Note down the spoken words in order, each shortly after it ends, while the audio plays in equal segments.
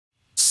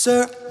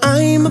Sir,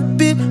 I'm a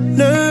bit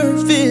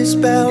nervous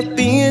about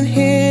being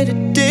here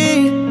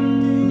today.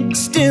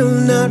 Still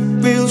not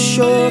real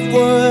sure of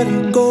what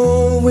I'm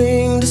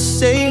going to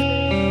say.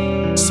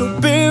 So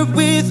bear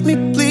with me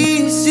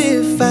please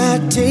if I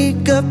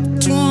take up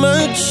too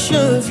much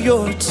of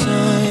your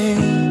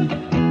time.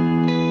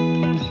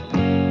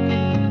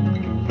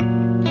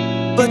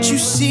 But you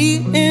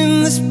see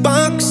in this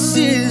box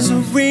is a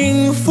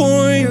ring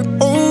for your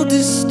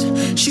oldest.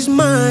 She's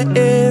my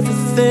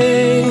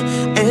everything,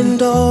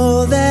 and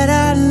all that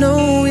I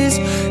know is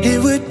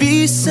it would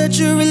be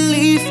such a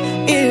relief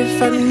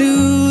if I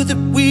knew that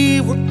we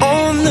were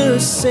on the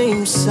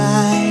same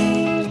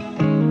side.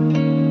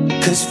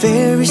 'Cause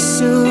very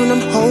soon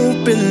I'm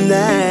hoping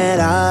that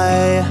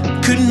I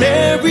could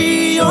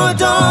marry your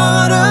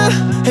daughter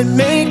and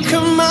make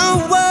her my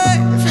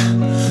wife.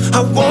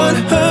 I want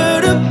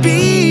her to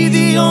be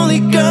the only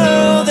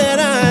girl that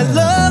I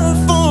love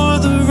for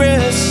the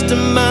rest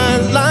of my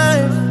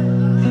life,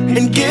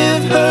 and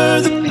give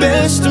her the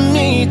best of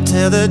me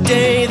till the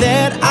day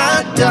that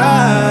I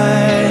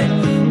die.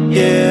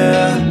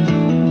 Yeah,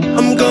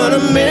 I'm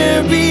gonna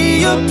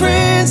marry your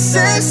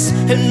princess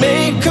and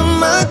make her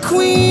my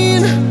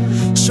queen.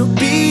 She'll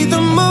be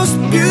the most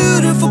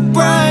beautiful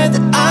bride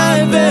that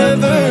I've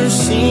ever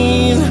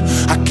seen.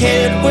 I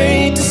can't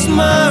wait to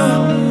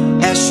smile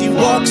as she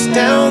walks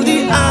down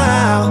the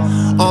aisle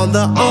on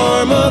the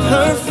arm of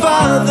her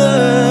father,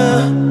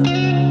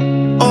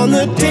 on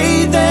the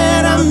day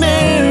that I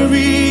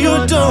marry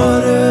your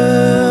daughter.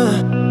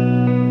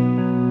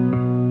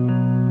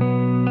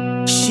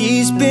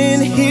 She's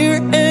been here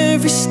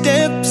every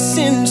step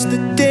since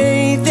the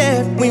day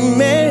that we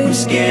met. I'm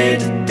scared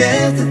to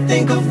death to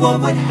think of what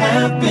would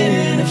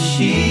happen if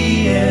she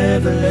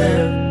ever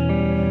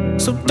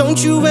left. So don't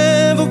you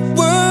ever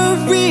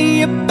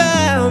worry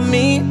about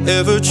me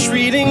ever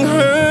treating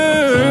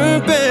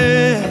her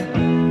bad.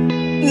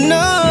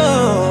 No,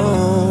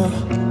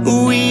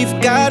 we've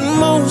got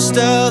most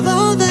of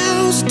all the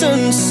house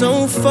done so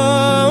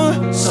far.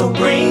 So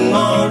bring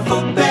on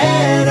for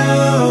better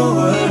or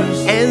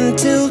worse, and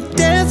till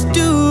death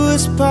do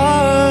us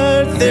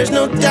part. There's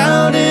no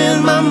doubt in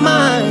my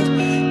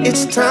mind,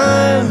 it's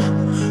time,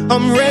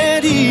 I'm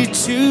ready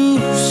to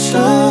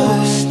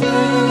start.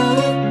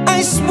 I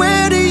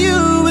swear to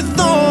you with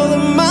all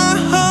of my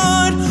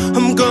heart,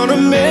 I'm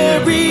gonna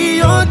marry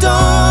your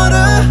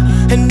daughter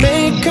and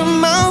make her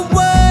my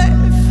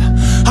wife.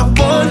 I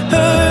want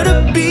her to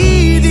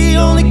be the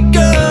only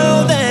girl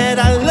that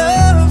I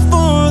love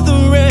for the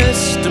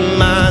rest of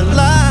my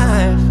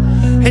life,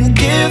 and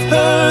give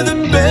her the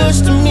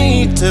best of me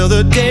till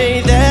the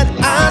day that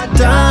I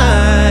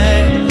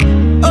die.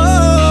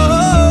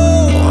 Oh,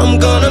 I'm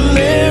gonna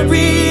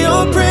marry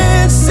your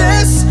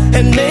princess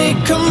and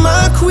make her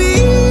my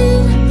queen.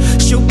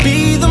 She'll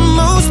be the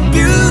most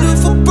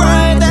beautiful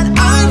bride that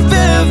I've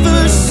ever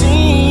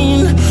seen.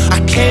 I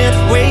can't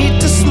wait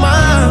to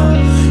smile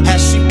as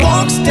she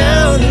walks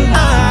down the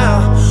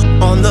aisle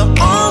on the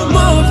arm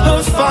of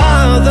her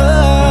father,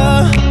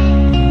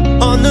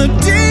 on the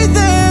day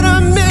that I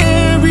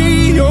marry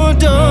your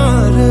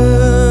daughter.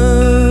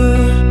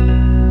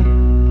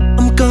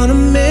 I'm gonna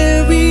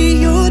marry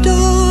your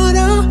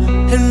daughter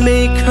and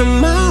make her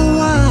my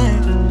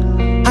wife.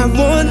 I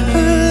want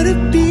her to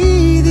be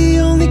the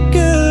only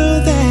girl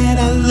that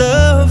I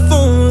love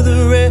for the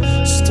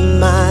rest of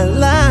my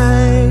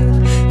life,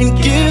 and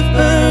give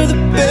her the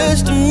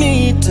best of me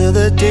till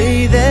the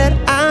day that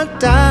I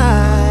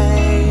die.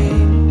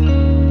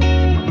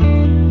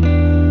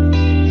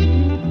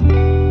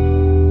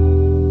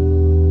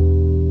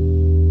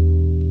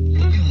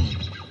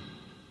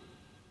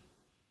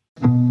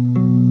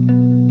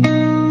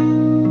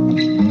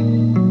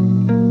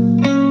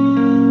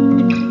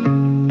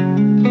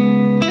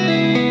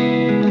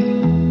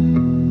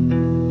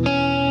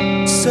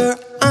 Sir,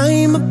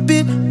 I'm a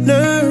bit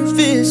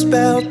nervous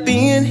about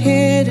being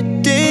here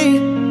today.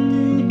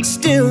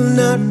 Still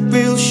not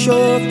real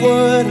sure of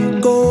what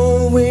I'm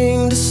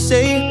going to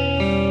say.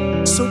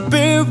 So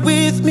bear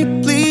with me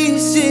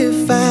please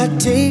if I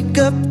take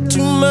up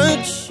too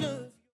much